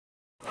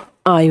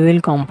I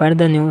will compare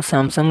the new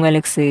Samsung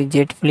Galaxy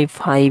Z Flip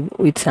 5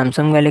 with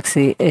Samsung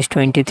Galaxy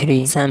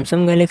S23.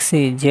 Samsung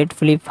Galaxy Z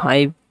Flip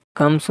 5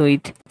 comes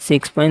with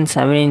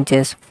 6.7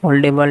 inches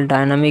foldable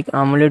dynamic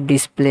AMOLED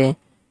display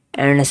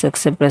and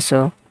success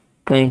ratio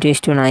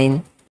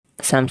 20:9.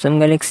 Samsung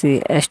Galaxy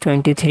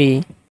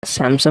S23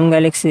 Samsung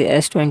Galaxy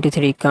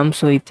S23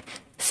 comes with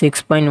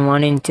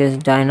 6.1 inches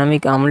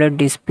dynamic AMOLED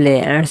display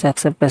and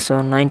success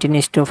ratio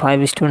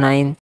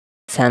 19:5:9.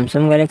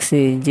 Samsung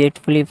Galaxy Z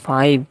Flip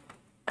 5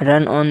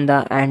 run on the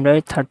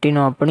Android 13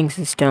 operating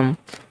system.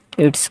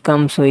 It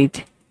comes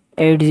with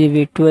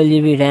 8GB,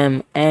 12GB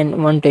RAM and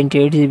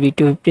 128GB,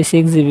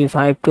 256GB,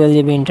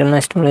 512GB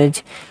internal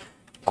storage.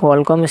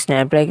 Qualcomm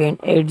Snapdragon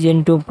 8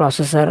 Gen 2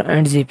 processor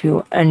and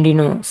GPU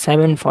Adreno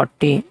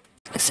 740.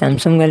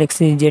 Samsung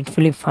Galaxy Z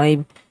Flip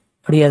 5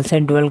 real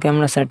set dual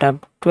camera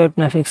setup, 12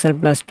 megapixel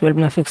plus 12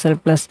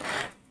 megapixel plus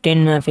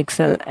 10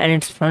 megapixel, and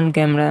its front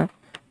camera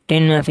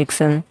 10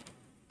 megapixel,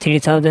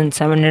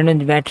 3700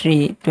 mAh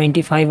battery,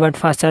 25 watt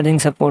fast charging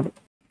support.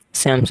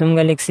 Samsung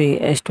Galaxy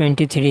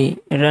S23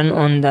 run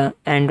on the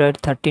Android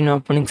 13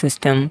 operating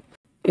system.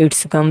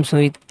 It comes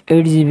with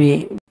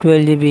 8GB,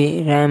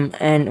 12GB RAM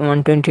and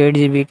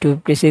 128GB,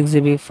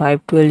 256GB,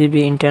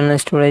 512GB internal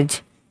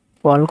storage.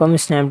 Qualcomm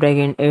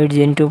Snapdragon 8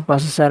 Gen 2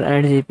 processor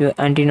and GPU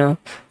Adreno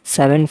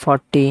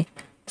 740.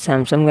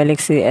 Samsung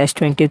Galaxy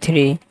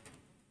S23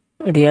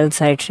 real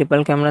side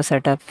triple camera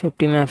setup,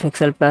 50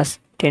 megapixel plus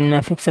 10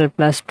 megapixel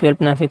plus 12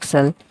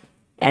 megapixel,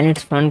 and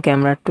its front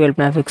camera 12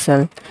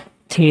 megapixel,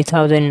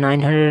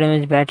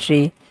 3900 mAh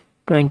battery,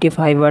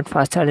 25 watt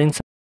fast charging.